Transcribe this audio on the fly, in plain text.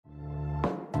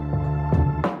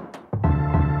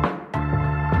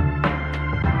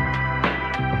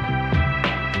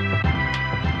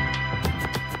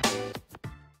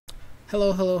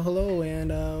Hello, hello, hello, and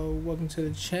welcome to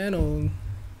the channel,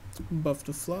 Buff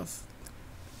the Fluff.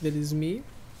 That is me.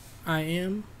 I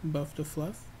am Buff the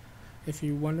Fluff. If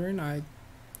you're wondering,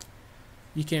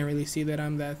 you can't really see that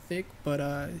I'm that thick,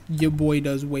 but your boy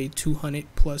does weigh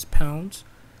 200 plus pounds.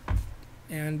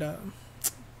 And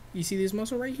you see this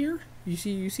muscle right here? You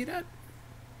see that?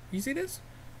 You see this?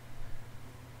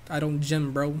 I don't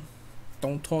gym, bro.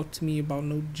 Don't talk to me about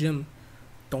no gym.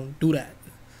 Don't do that.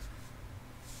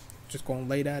 Just gonna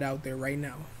lay that out there right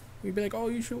now. You'd be like, oh,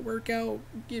 you should work out,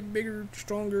 get bigger,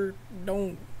 stronger.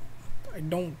 I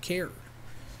don't care.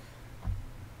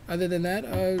 Other than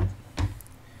that,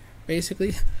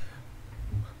 basically,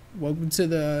 welcome to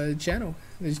the channel.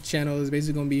 This channel is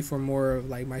basically gonna be for more of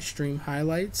like my stream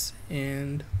highlights,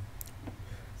 and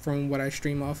from what I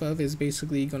stream off of is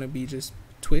basically gonna be just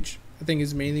Twitch. I think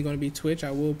it's mainly gonna be Twitch.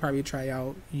 I will probably try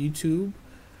out YouTube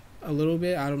a little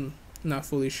bit. I'm not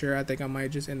fully sure. I think I might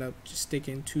just end up just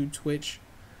sticking to Twitch,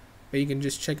 but you can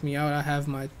just check me out. I have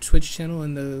my Twitch channel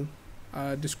in the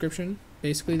description,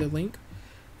 basically the link.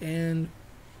 And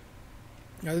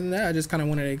other than that, I just kind of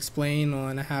wanted to explain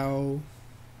on how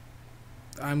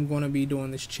I'm going to be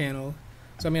doing this channel.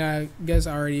 So I mean, I guess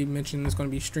I already mentioned it's going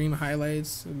to be stream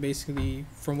highlights. Basically,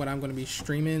 from what I'm going to be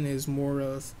streaming is more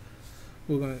of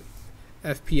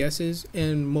FPSs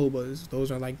and MOBAs. Those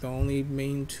are like the only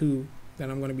main two that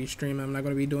I'm going to be streaming. I'm not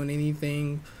going to be doing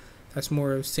anything that's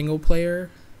more of single player,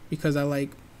 because I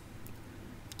like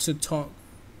to talk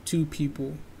to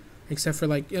people, except for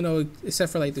like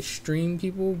the stream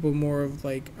people, but more of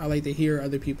like I like to hear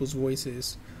other people's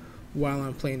voices while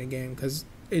I'm playing the game, because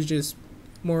it's just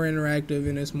more interactive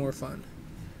and it's more fun.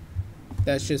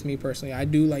 That's just me personally. I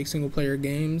do like single player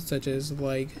games such as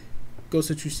like Ghost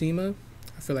of Tsushima.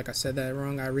 I feel like I said that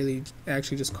wrong. I really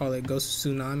actually just call it Ghost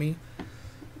of Tsunami.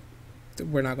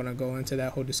 We're not going to go into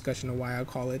that whole discussion of why I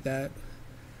call it that,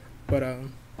 but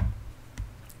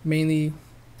mainly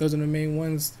those are the main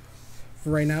ones for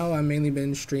right now. I've mainly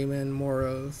been streaming more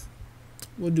of,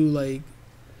 we'll do like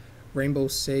Rainbow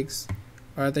Six,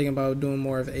 or I think about doing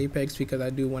more of Apex, because I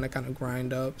do want to kind of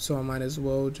grind up, so I might as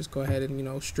well just go ahead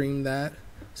and stream that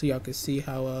so y'all can see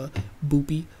how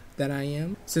boopy that I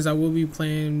am. Since I will be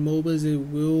playing MOBAs, it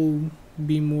will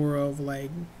be more of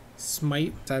like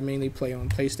Smite. I mainly play on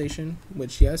PlayStation,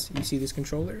 which, yes, you see this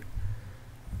controller,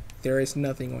 there is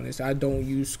nothing on this. I don't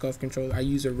use scuff controller. I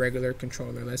use a regular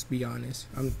controller. Let's be honest.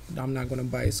 I'm not gonna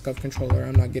buy a scuff controller.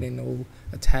 I'm not getting no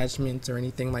attachments or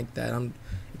anything like that.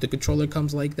 If the controller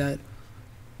comes like that,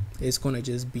 it's gonna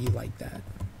just be like that.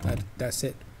 That's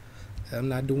it. I'm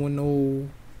not doing no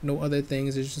other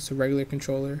things. It's just a regular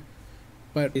controller.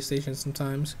 But PlayStation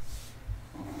sometimes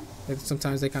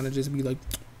they kind of just be like,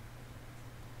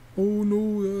 oh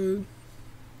no,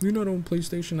 you're not on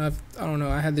PlayStation. I don't know.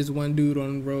 I had this one dude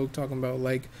on Rogue talking about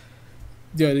like,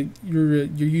 yeah, you're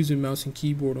using mouse and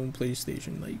keyboard on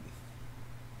PlayStation. Like,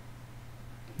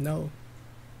 no,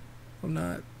 I'm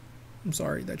not. I'm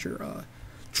sorry that you're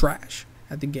trash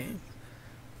at the game.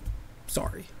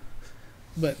 Sorry,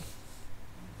 but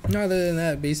other than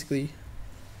that, basically,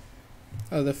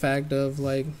 the fact of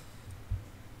like,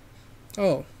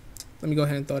 oh, let me go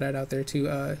ahead and throw that out there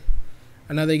too.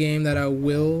 Another game that I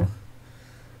will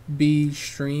be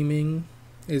streaming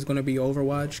is going to be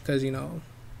Overwatch, because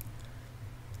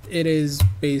it is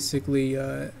basically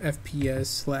FPS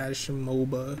slash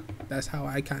MOBA. That's how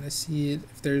I kind of see it.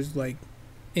 If there's like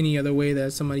any other way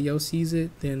that somebody else sees it,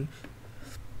 then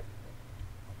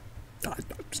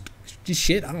just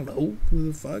shit, I don't know.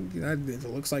 Who the fuck? It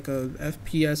looks like a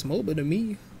FPS MOBA to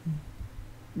me,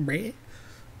 bruh.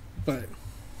 But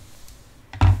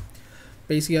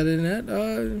basically, other than that,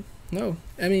 no.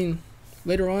 I mean,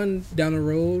 later on down the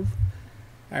road,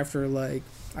 after like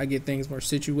I get things more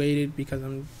situated, because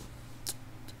I'm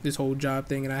this whole job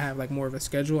thing and I have like more of a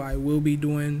schedule, I will be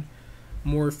doing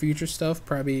more future stuff.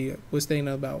 Probably was thinking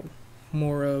about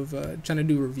more of trying to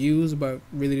do reviews, but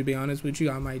really, to be honest with you,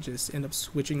 I might just end up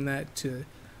switching that to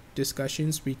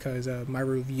discussions, because my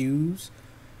reviews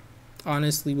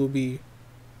honestly will be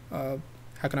how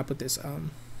can I put this,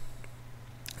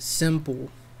 simple,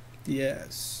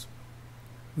 yes,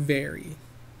 very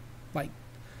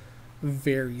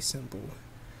simple,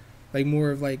 like more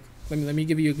of like, let me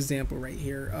give you an example right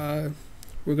here.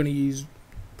 We're gonna use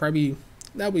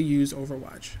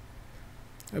Overwatch.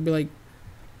 I'd be like,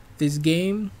 this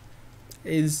game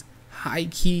is high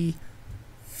key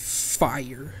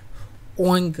fire,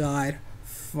 on God,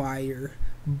 fire,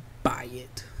 buy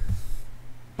it.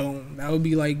 Boom. That would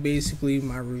be like basically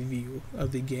my review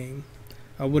of the game.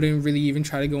 I wouldn't really even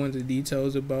try to go into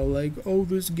details about like, oh,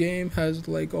 this game has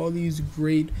like all these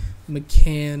great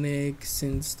mechanics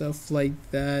and stuff like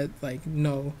that. Like,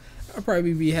 no, I'll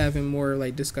probably be having more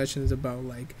like discussions about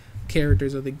like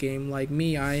characters of the game. Like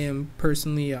me, I am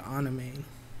personally a Ana main.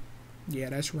 Yeah,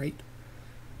 that's right.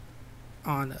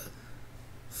 Ana.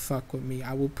 Fuck with me.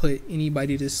 I will put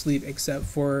anybody to sleep except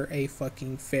for a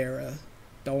fucking Pharah.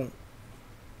 Don't.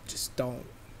 Just don't.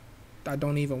 I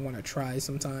don't even want to try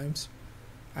sometimes.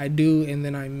 I do, and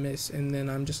then I miss, and then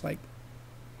I'm just like,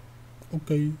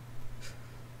 okay.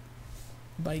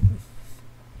 Like,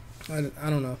 I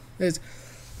don't know.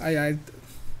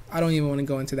 I don't even want to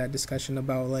go into that discussion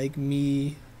about like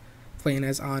me playing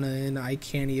as Ana and I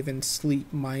can't even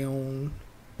sleep my own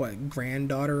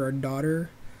granddaughter or daughter.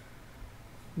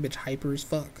 Bitch hyper as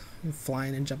fuck,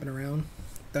 flying and jumping around.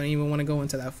 Don't even want to go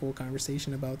into that full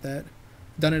conversation about that.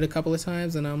 Done it a couple of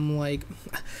times and I'm like,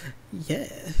 yeah.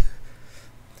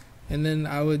 And then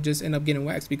I would just end up getting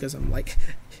waxed because I'm like,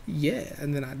 yeah,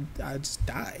 and then I just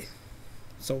die.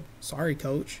 So sorry,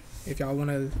 coach, if y'all want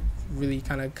to really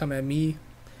kind of come at me.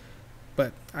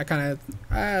 But I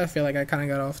feel like I kind of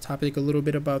got off topic a little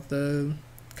bit about the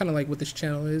kind of like what this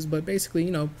channel is. But basically,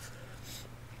 you know,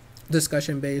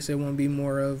 discussion based. It won't be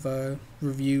more of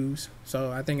reviews.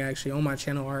 So I think actually on my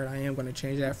channel art, I am going to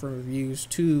change that from reviews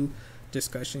to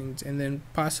discussions. And then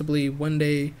possibly one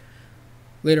day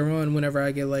later on, whenever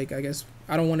I get like, I guess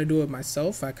I don't want to do it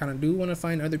myself. I kind of do want to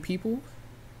find other people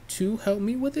to help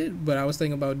me with it. But I was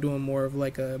thinking about doing more of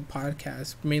like a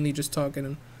podcast, mainly just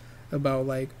talking about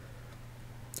like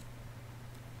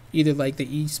either like the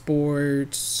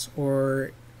esports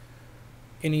or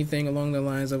anything along the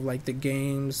lines of like the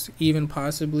games, even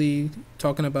possibly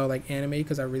talking about like anime,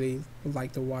 because I really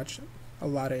like to watch a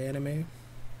lot of anime.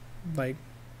 Like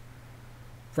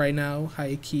right now,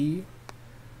 high key,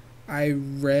 I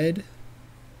read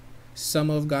some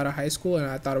of God of High School and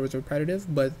I thought it was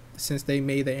repetitive, but since they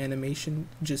made the animation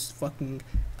just fucking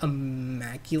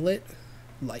immaculate,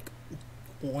 like,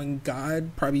 on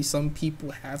God, probably some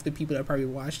people, half the people that probably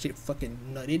watched it fucking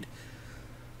nutted.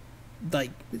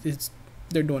 Like,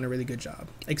 they're doing a really good job,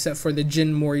 except for the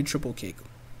Jin Mori triple kick.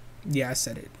 Yeah, I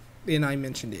said it, and I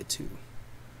mentioned it too.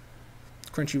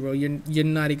 Crunchyroll, you're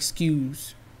not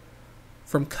excused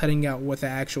from cutting out what the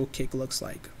actual kick looks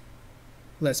like.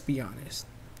 Let's be honest.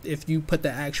 If you put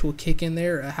the actual kick in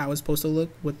there, how it's supposed to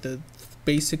look with the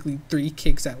basically 3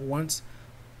 kicks at once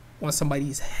on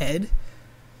somebody's head,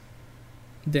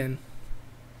 then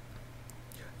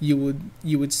you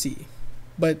would see.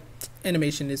 But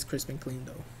animation is crisp and clean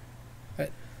though. But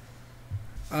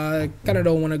I kind of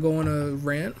don't want to go on a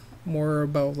rant more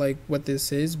about like what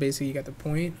this is. Basically, you got the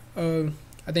point. I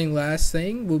think last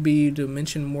thing will be to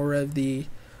mention more of the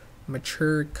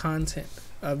mature content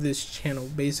of this channel.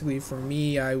 Basically, for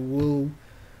me, I will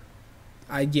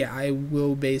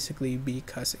basically be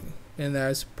cussing, and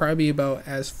that's probably about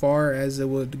as far as it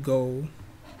would go,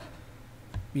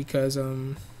 because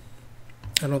I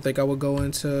don't think I would go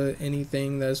into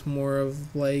anything that's more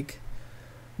of like,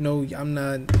 no, I'm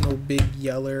not no big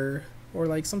yeller, or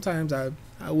like sometimes I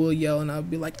will yell and I'll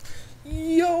be like,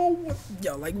 yo,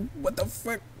 like what the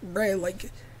fuck, bruh,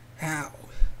 like how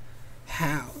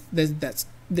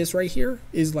this right here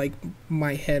is like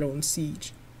my head on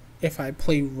siege if I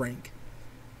play rank.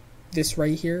 This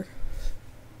right here,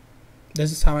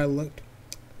 this is how I looked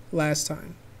last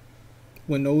time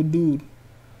when no dude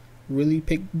really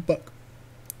picked Buck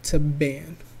to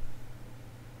ban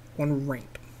on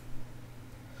ranked.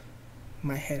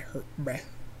 My head hurt, bruh.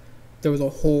 There was a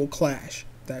whole clash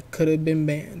that could have been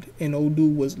banned, and old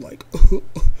dude was like,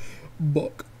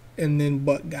 Buck, and then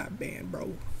Buck got banned,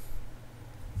 bro.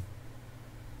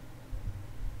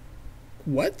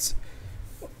 What?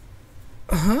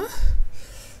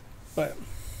 But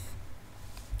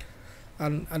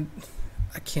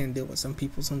I can't deal with some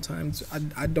people sometimes.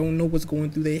 I don't know what's going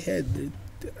through their head.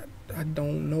 I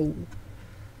don't know.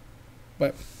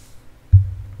 But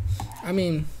I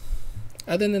mean,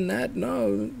 other than that,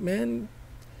 no, man.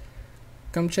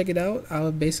 Come check it out.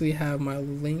 I'll basically have my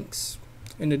links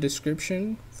in the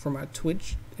description for my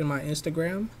Twitch and my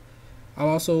Instagram. I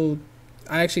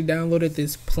actually downloaded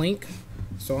this Plink,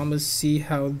 so I'm gonna see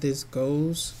how this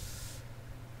goes,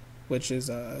 which is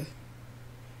I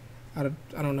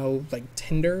don't know, like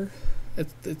Tinder.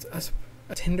 It's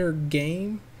a Tinder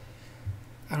game.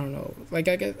 I don't know. Like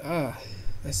I get well,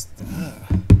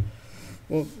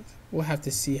 we'll have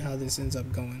to see how this ends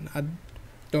up going. I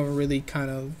don't really kind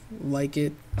of like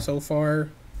it so far.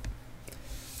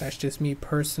 That's just me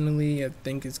personally. I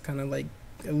think it's kind of like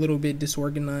a little bit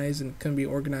disorganized and can be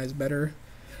organized better.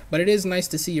 But it is nice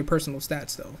to see your personal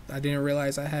stats, though. I didn't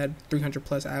realize I had 300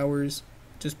 plus hours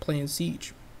just playing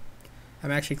Siege. I'm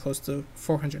actually close to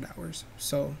 400 hours.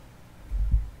 So,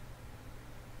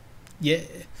 yeah.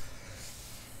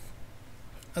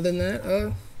 Other than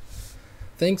that,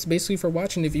 thanks basically for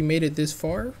watching. If you made it this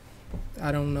far,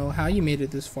 I don't know how you made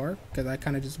it this far, because I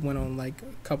kind of just went on like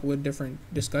a couple of different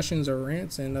discussions or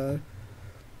rants, and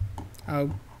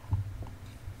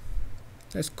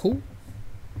that's cool.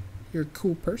 You're a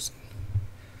cool person.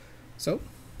 So,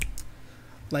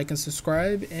 like and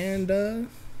subscribe, and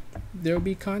there'll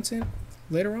be content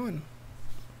later on.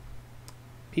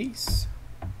 Peace.